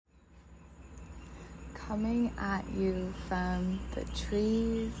coming at you from the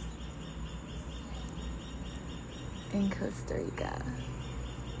trees in Costa Rica.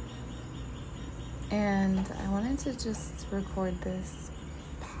 And I wanted to just record this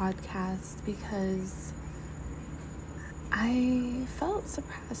podcast because I felt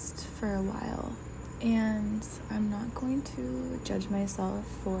suppressed for a while, and I'm not going to judge myself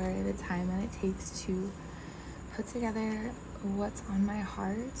for the time that it takes to put together what's on my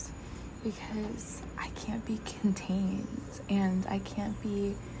heart, because I can't be contained and I can't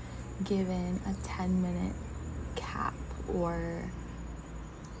be given a 10-minute cap or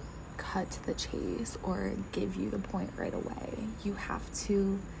cut to the chase or give you the point right away. You have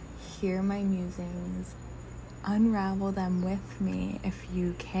to hear my musings, unravel them with me if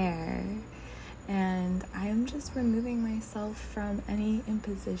you care. And I'm just removing myself from any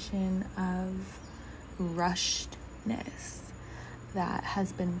imposition of rushedness that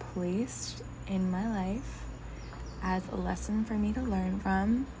has been placed in my life as a lesson for me to learn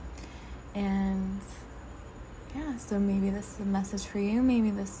from. And yeah, so maybe this is a message for you, maybe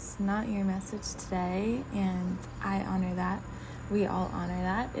this is not your message today, and I honor that. We all honor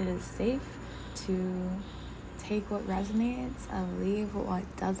that. It is safe to take what resonates and leave what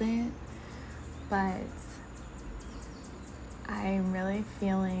doesn't, but I'm really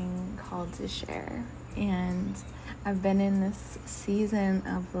feeling called to share. And I've been in this season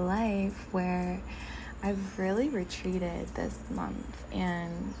of life where I've really retreated this month,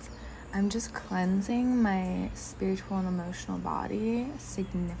 and I'm just cleansing my spiritual and emotional body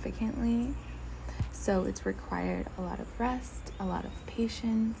significantly. So it's required a lot of rest, a lot of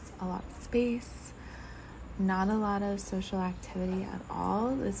patience, a lot of space, not a lot of social activity at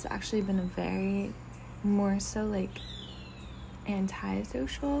all. It's actually been a very more so like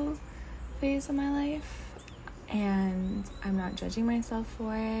anti-social phase of my life, and I'm not judging myself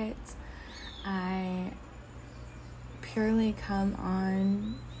for it. I purely come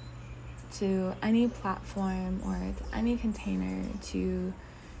on to any platform or to any container to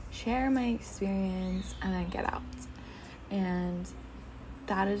share my experience and then get out. And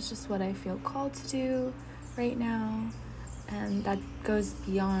that is just what I feel called to do right now. And that goes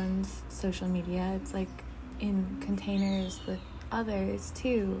beyond social media. It's like in containers with others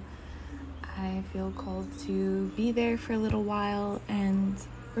too. I feel called to be there for a little while and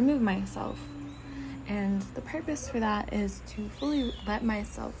remove myself. And the purpose for that is to fully let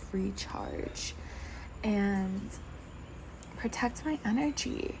myself recharge and protect my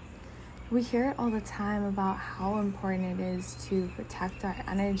energy. We hear it all the time about how important it is to protect our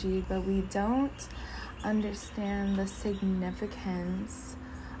energy, but we don't understand the significance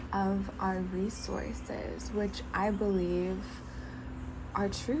of our resources, which I believe our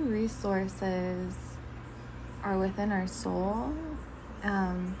true resources are within our soul.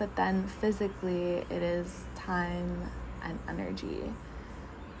 But then physically it is time and energy.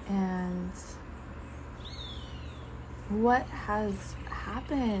 And what has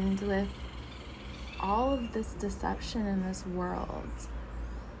happened with all of this deception in this world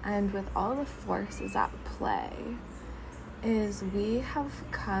and with all the forces at play is I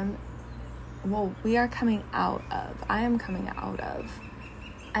am coming out of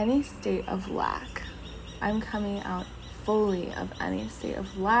any state of lack. I'm coming out fully of any state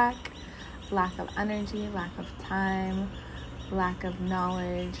of lack of energy, lack of time, lack of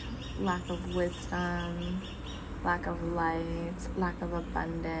knowledge, lack of wisdom, lack of light, lack of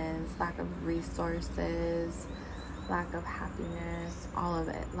abundance, lack of resources, lack of happiness, all of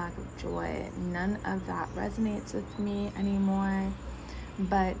it, lack of joy. None of that resonates with me anymore.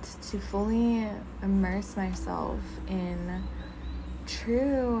 But to fully immerse myself in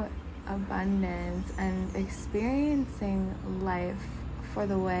true abundance and experiencing life for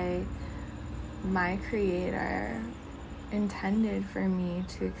the way my Creator intended for me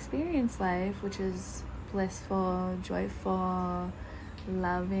to experience life, which is blissful, joyful,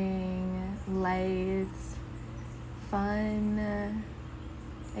 loving, light, fun,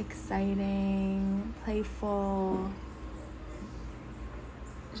 exciting, playful,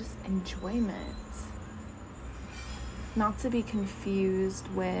 just enjoyment. Not to be confused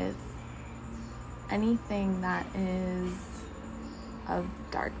with anything that is of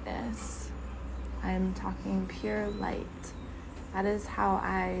darkness. I'm talking pure light. That is how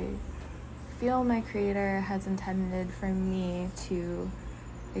I feel my Creator has intended for me to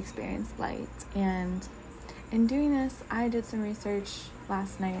experience light. And in doing this, I did some research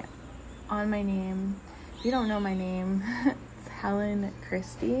last night on my name. If you don't know my name, it's Helen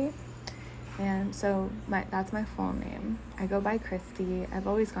Christie. And so that's my full name. I go by Christy. I've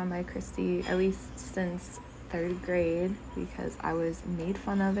always gone by Christy, at least since 3rd grade, because I was made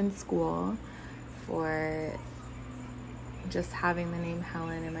fun of in school for just having the name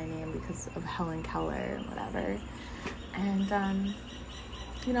Helen in my name because of Helen Keller and whatever. And,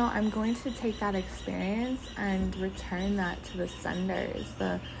 I'm going to take that experience and return that to the senders,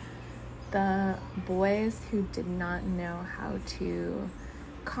 the boys who did not know how to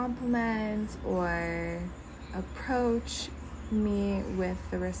compliment or approach me with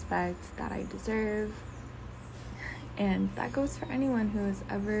the respect that I deserve. And that goes for anyone who has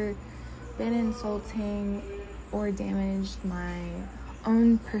ever been insulting or damaged my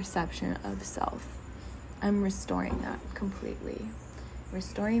own perception of self. I'm restoring that completely.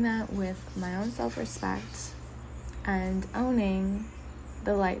 Restoring that with my own self-respect and owning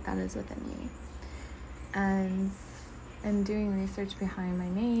the light that is within me. And doing research behind my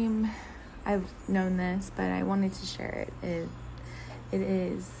name, I've known this, but I wanted to share it. It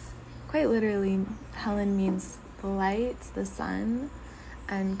is quite literally, Helen means the light, the sun,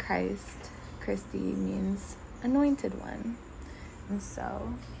 and Christy means anointed one. And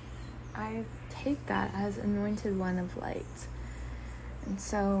so I take that as anointed one of light. And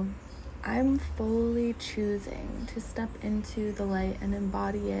so I'm fully choosing to step into the light and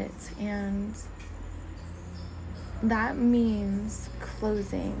embody it. And that means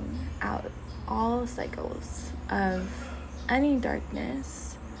closing out all cycles of any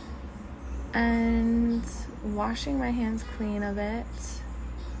darkness and washing my hands clean of it,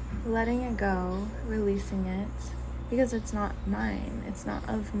 letting it go, releasing it, because it's not mine, it's not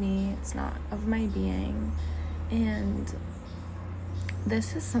of me, it's not of my being. And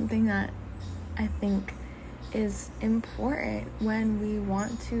this is something that I think is important when we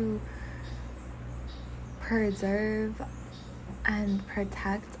want to preserve and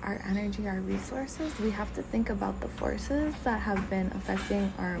protect our energy, our resources. We have to think about the forces that have been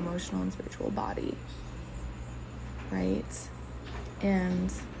affecting our emotional and spiritual body, right?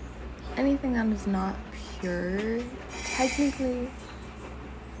 And anything that is not pure technically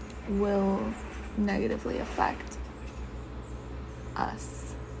will negatively affect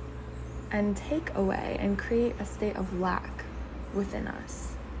us and take away and create a state of lack within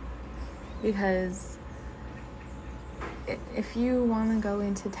us. Because if you want to go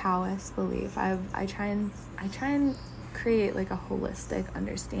into Taoist belief, I try and create like a holistic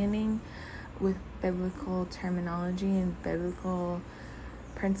understanding with biblical terminology and biblical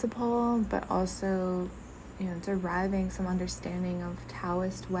principle, but also deriving some understanding of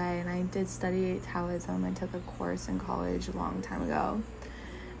Taoist way. And I did study Taoism. I took a course in college a long time ago,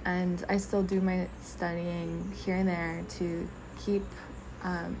 and I still do my studying here and there to keep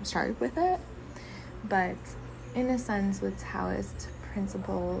sharp with it. But in a sense, with Taoist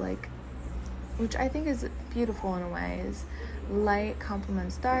principle, like, which I think is beautiful in a way, is light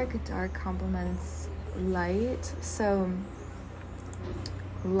complements dark, dark complements light. So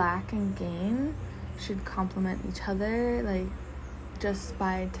lack and gain should complement each other, like just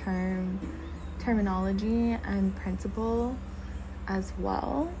by terminology and principle as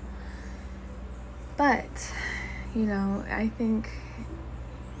well. But I think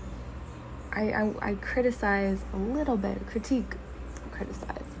I criticize a little bit,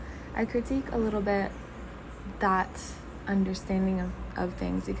 I critique a little bit that understanding of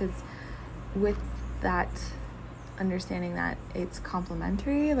things, because with that understanding that it's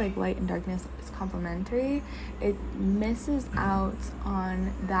complementary, like light and darkness is complementary, it misses out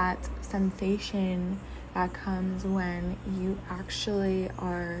on that sensation that comes when you actually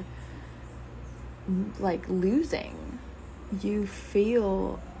are like losing. You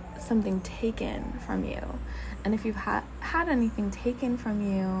feel something taken from you. And if you've had anything taken from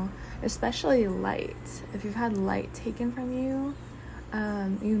you, especially light, if you've had light taken from you,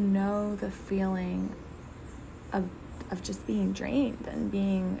 the feeling of just being drained and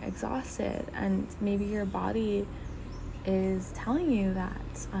being exhausted, and maybe your body is telling you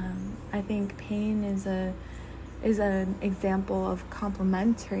that. I think pain is an example of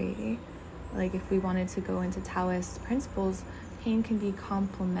complementary. Like if we wanted to go into Taoist principles, pain can be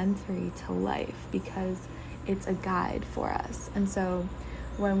complementary to life because it's a guide for us. And so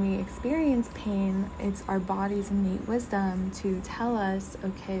when we experience pain, it's our body's innate wisdom to tell us,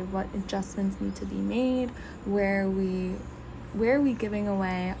 okay, what adjustments need to be made, where are we giving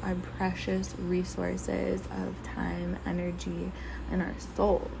away our precious resources of time, energy, and our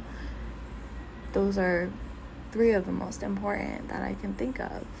soul. Those are 3 of the most important that I can think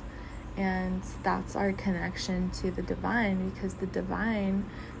of. And that's our connection to the divine, because the divine,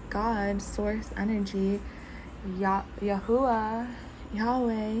 God, source energy, Yahuwah,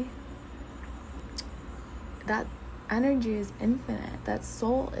 Yahweh, that energy is infinite, that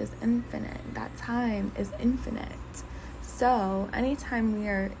soul is infinite, that time is infinite. So anytime we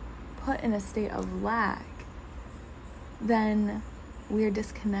are put in a state of lack, then we are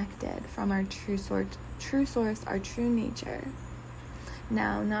disconnected from our true source, our true nature.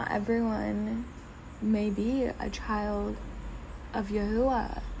 Now, not everyone may be a child of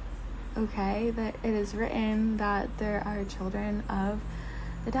Yahuwah, okay? That it is written that there are children of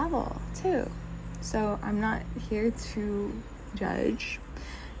the devil too. So I'm not here to judge.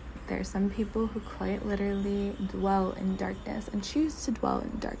 There are some people who quite literally dwell in darkness and choose to dwell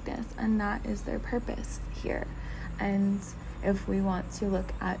in darkness, and that is their purpose here. And if we want to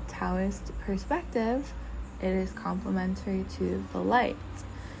look at Taoist perspective, it is complementary to the light.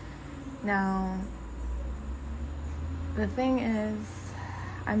 Now, the thing is,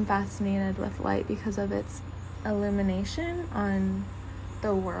 I'm fascinated with light because of its illumination on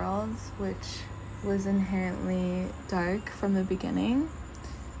the world, which was inherently dark from the beginning.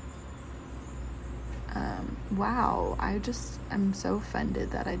 Wow, I'm so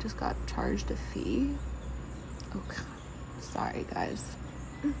offended that I just got charged a fee. Okay, sorry guys.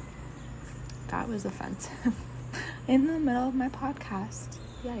 That was offensive. In the middle of my podcast.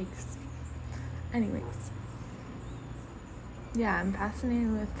 Yikes. Anyways. Yeah, I'm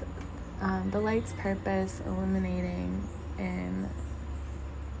fascinated with the light's purpose, illuminating in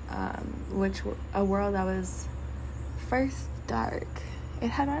a world that was first dark.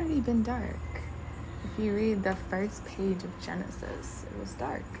 It had already been dark. If you read the first page of Genesis, it was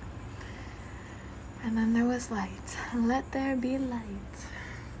dark. And then there was light. Let there be light.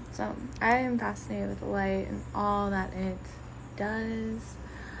 So I am fascinated with the light and all that it does.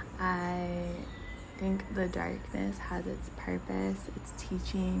 I think the darkness has its purpose, its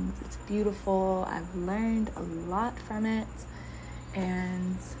teachings. It's beautiful. I've learned a lot from it.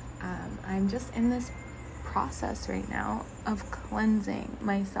 And I'm just in this process right now of cleansing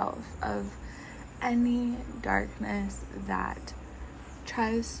myself of any darkness that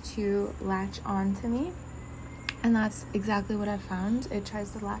tries to latch onto me. And that's exactly what I found. It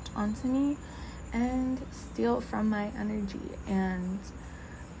tries to latch onto me and steal from my energy. And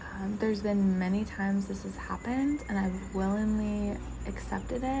there's been many times this has happened, and I've willingly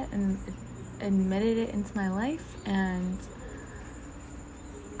accepted it and admitted it into my life, and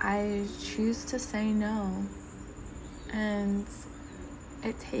I choose to say no. And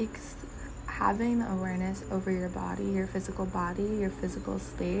it takes having the awareness over your body, your physical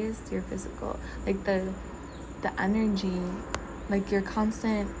space, your physical, like the energy, like your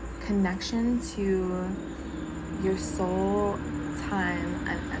constant connection to your soul, time,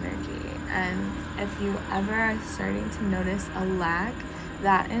 and energy. And if you ever are starting to notice a lack,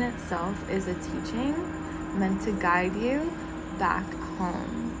 that in itself is a teaching meant to guide you back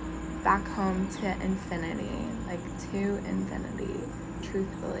home to infinity, like to infinity.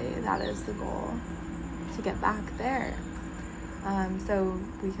 Truthfully, that is the goal, to get back there. So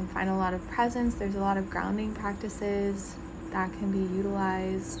we can find a lot of presence. There's a lot of grounding practices that can be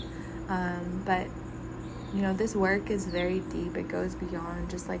utilized, but you know, this work is very deep. It goes beyond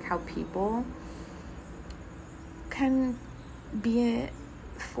just like how people can be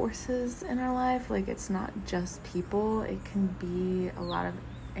forces in our life. Like, it's not just people, it can be a lot of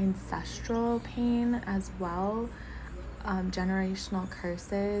ancestral pain as well. Generational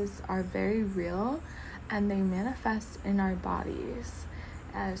curses are very real, and they manifest in our bodies.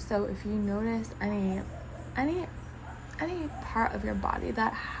 So if you notice any part of your body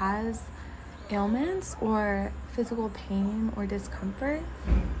that has ailments or physical pain or discomfort,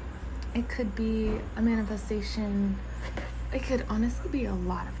 it could be a manifestation. It could honestly be a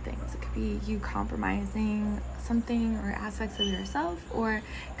lot of things. It could be you compromising something or aspects of yourself, or it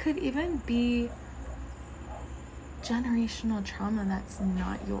could even be generational trauma that's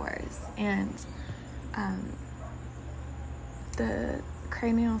not yours. And the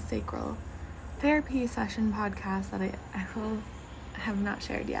cranial sacral therapy session podcast that I have not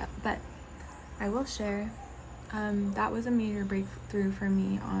shared yet, but I will share, that was a major breakthrough for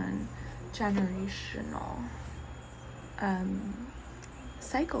me on generational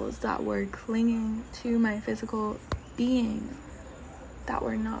cycles that were clinging to my physical being that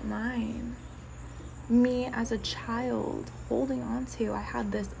were not mine. Me as a child holding on to, I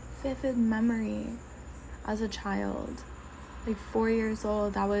had this vivid memory as a child, like 4 years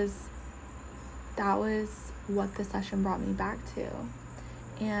old. That was what the session brought me back to.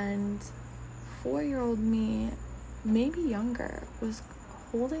 And 4-year-old me, maybe younger, was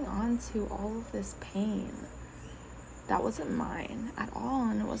holding on to all of this pain that wasn't mine at all,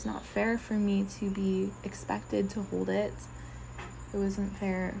 and it was not fair for me to be expected to hold it. It wasn't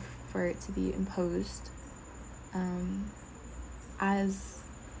fair for it to be imposed. As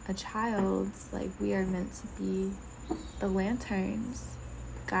a child, like, we are meant to be the lanterns,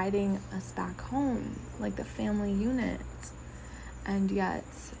 guiding us back home, like the family unit. And yet,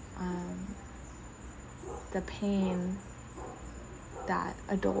 the pain that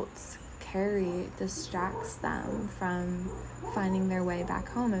adults carry distracts them from finding their way back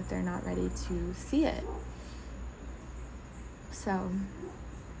home if they're not ready to see it. So,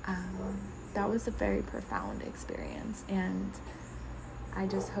 that was a very profound experience, and I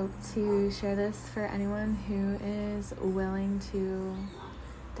just hope to share this for anyone who is willing to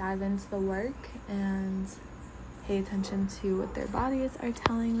dive into the work and pay attention to what their bodies are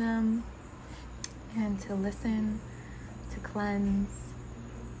telling them, and to listen, to cleanse,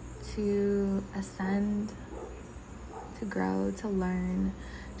 to ascend, to grow, to learn.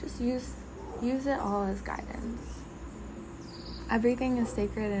 Just use it all as guidance. Everything is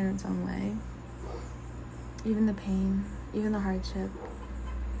sacred in its own way. Even the pain, even the hardship.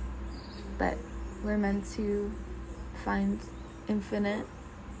 But we're meant to find the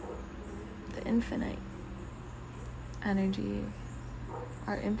infinite energy,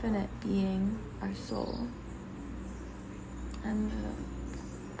 our infinite being, our soul. And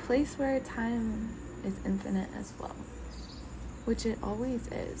the place where time is infinite as well, which it always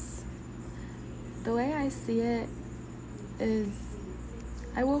is. The way I see it is,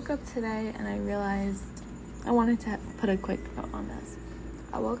 I woke up today and I realized, I wanted to put a quick note on this.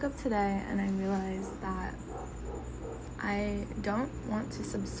 I woke up today and I realized that I don't want to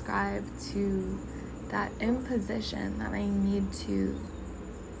subscribe to that imposition that I need to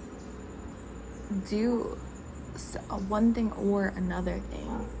do one thing or another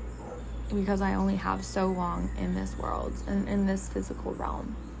thing, because I only have so long in this world and in this physical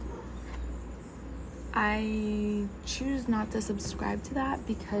realm. I choose not to subscribe to that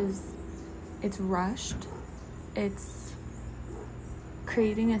because it's rushed. It's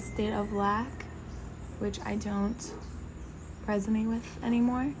creating a state of lack, which I don't resonate with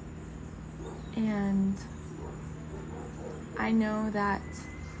anymore. And I know that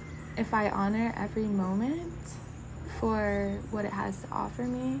if I honor every moment for what it has to offer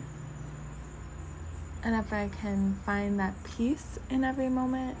me, and if I can find that peace in every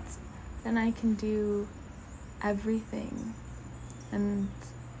moment, then I can do everything. And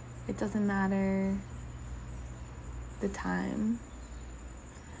it doesn't matter the time,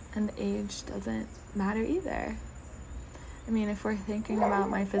 and the age doesn't matter either. I mean, if we're thinking about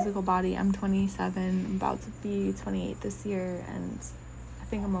my physical body, I'm 27, I'm about to be 28 this year, and I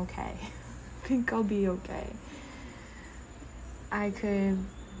think I'm okay. I think I'll be okay. I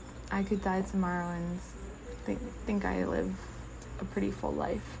could die tomorrow and think I live a pretty full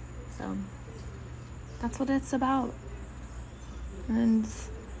life. So that's what it's about. And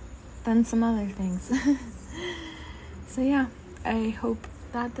then some other things. So yeah, I hope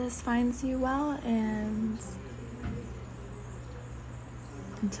that this finds you well, and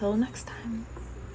until next time.